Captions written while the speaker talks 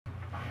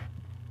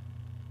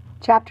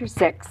Chapter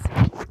 6.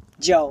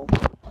 Joe.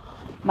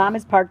 Mom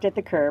is parked at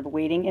the curb,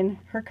 waiting in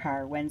her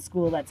car when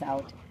school lets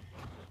out.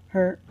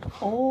 Her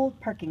old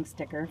parking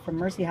sticker from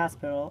Mercy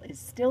Hospital is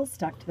still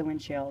stuck to the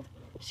windshield.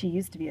 She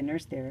used to be a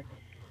nurse there,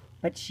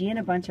 but she and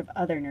a bunch of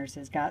other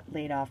nurses got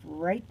laid off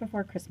right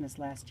before Christmas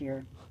last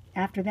year.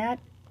 After that,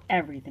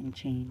 everything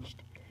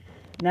changed.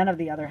 None of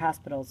the other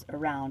hospitals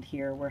around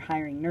here were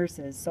hiring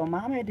nurses, so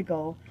Mom had to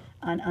go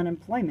on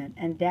unemployment,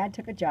 and Dad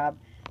took a job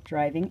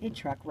driving a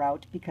truck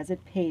route because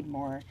it paid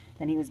more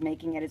than he was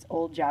making at his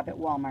old job at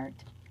Walmart.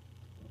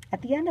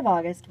 At the end of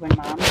August, when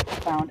Mom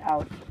found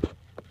out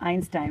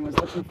Einstein was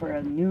looking for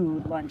a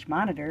new lunch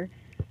monitor,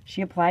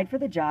 she applied for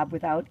the job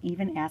without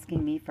even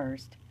asking me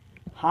first.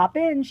 "Hop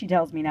in," she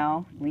tells me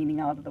now,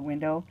 leaning out of the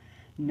window.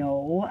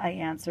 "No," I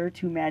answer,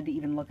 too mad to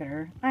even look at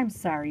her. "I'm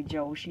sorry,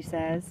 Joe," she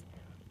says.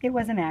 "It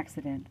was an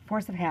accident,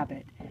 force of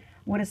habit.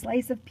 Would a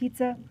slice of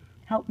pizza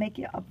help make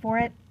you up for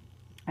it?"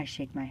 I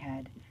shake my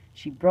head.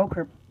 She broke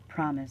her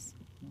promise,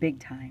 big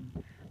time.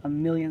 A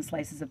million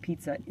slices of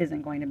pizza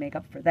isn't going to make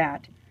up for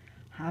that.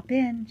 "Hop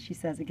in," she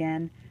says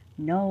again.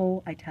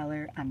 "No," I tell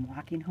her, "I'm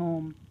walking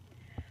home."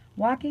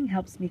 Walking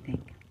helps me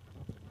think.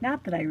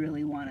 Not that I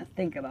really want to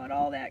think about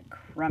all that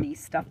crummy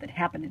stuff that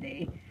happened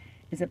today.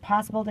 Is it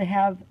possible to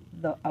have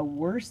a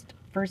worst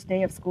first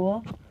day of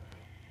school?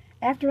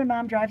 After my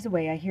mom drives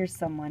away, I hear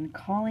someone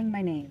calling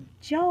my name.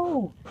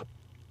 "Joe!"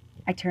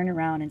 I turn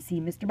around and see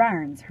Mr.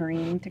 Barnes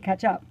hurrying to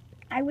catch up.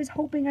 "I was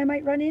hoping I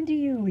might run into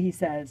you," he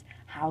says.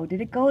 "How did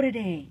it go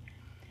today?"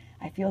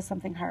 I feel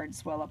something hard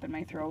swell up in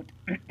my throat,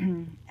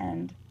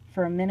 and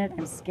for a minute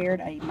I'm scared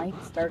I might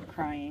start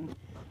crying.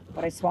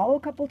 But I swallow a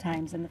couple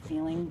times and the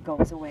feeling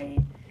goes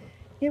away.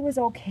 "It was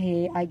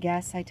okay, I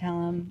guess," I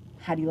tell him.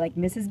 "How do you like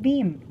Mrs.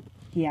 Beam?"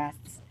 he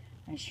asks.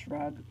 I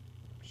shrug.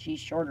 "She's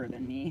shorter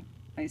than me,"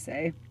 I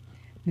say.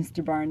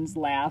 Mr. Barnes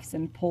laughs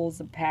and pulls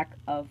a pack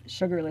of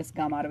sugarless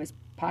gum out of his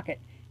pocket.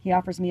 He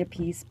offers me a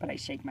piece, but I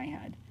shake my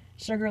head.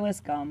 Sugarless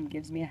gum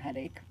gives me a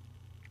headache.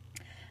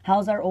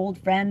 "How's our old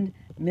friend,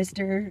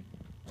 Mr.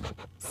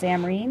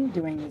 Samreen,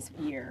 doing this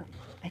year?"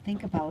 I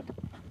think about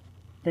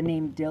the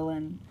name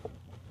Dylan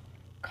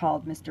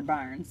called Mr.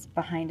 Barnes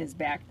behind his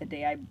back the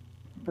day I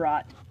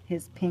brought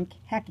his pink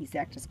hacky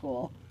sack to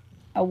school.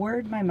 A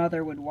word my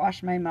mother would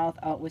wash my mouth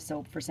out with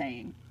soap for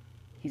saying.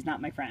 "He's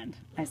not my friend,"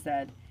 I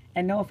said.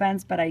 "And no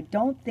offense, but I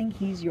don't think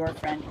he's your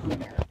friend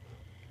either."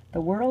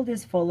 "The world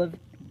is full of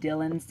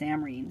Dylan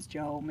Samreens,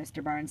 Joe,"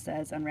 Mr. Barnes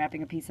says,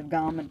 unwrapping a piece of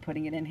gum and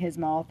putting it in his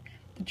mouth.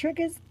 "The trick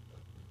is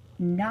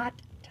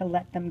not to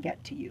let them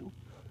get to you."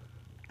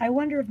 I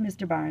wonder if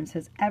Mr. Barnes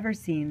has ever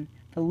seen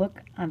the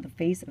look on the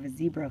face of a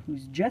zebra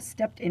who's just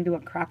stepped into a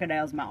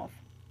crocodile's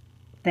mouth.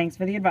 "Thanks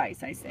for the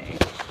advice," I say.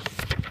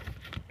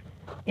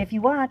 "If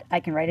you want, I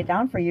can write it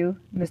down for you,"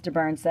 Mr.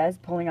 Barnes says,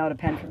 pulling out a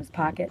pen from his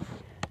pocket.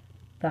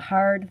 The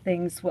hard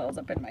thing swells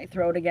up in my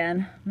throat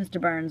again.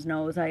 Mr. Barnes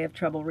knows I have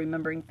trouble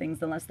remembering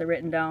things unless they're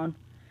written down.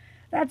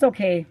 "That's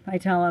okay," I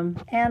tell him.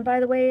 "And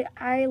by the way,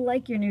 I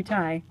like your new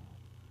tie."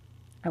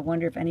 I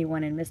wonder if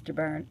anyone in Mr.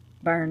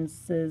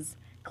 Barnes's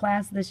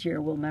class this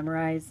year will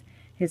memorize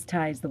his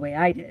ties the way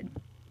I did.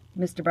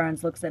 Mr.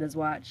 Barnes looks at his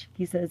watch.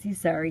 He says he's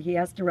sorry he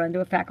has to run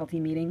to a faculty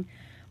meeting,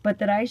 but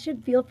that I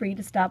should feel free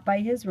to stop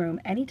by his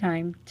room any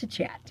time to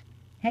chat.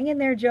 "Hang in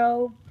there,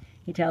 Joe,"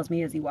 he tells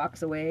me as he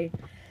walks away.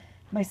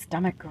 My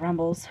stomach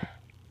grumbles.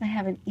 I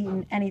haven't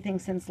eaten anything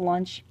since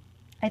lunch.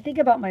 I think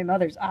about my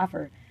mother's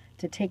offer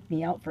to take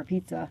me out for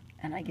pizza,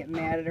 and I get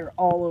mad at her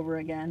all over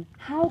again.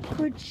 How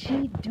could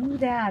she do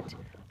that?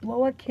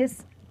 Blow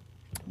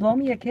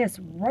me a kiss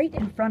right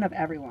in front of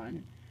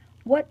everyone.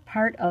 What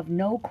part of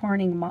no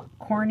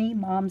corny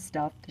mom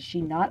stuff does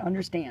she not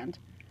understand?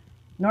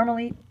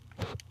 Normally,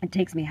 it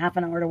takes me half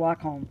an hour to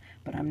walk home,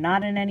 but I'm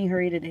not in any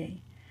hurry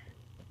today.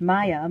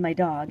 Maya, my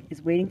dog,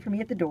 is waiting for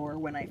me at the door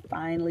when I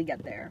finally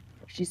get there.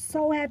 She's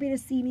so happy to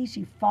see me,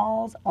 she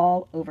falls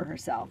all over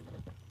herself,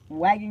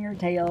 wagging her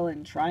tail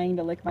and trying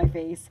to lick my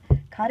face.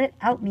 "Cut it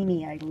out,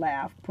 Mimi," I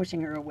laugh,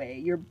 pushing her away.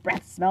 "Your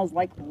breath smells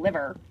like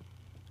liver."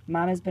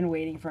 Mom has been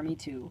waiting for me,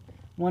 too.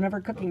 One of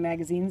her cooking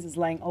magazines is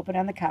laying open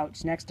on the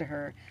couch next to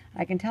her.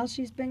 I can tell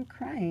she's been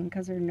crying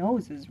because her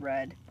nose is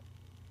red.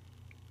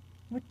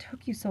 "What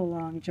took you so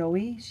long,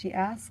 Joey?" she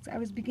asks. "I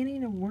was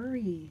beginning to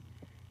worry.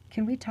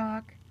 Can we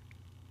talk?"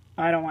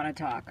 "I don't want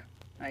to talk,"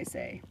 I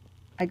say.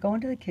 I go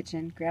into the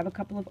kitchen, grab a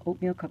couple of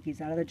oatmeal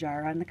cookies out of the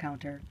jar on the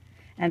counter,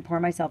 and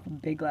pour myself a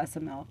big glass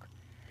of milk.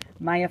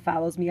 Maya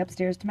follows me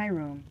upstairs to my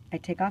room. I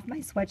take off my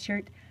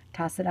sweatshirt,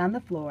 toss it on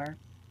the floor,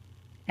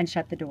 and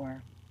shut the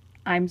door.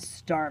 I'm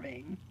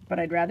starving, but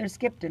I'd rather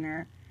skip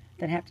dinner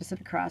than have to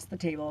sit across the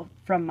table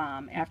from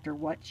Mom after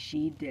what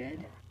she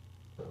did.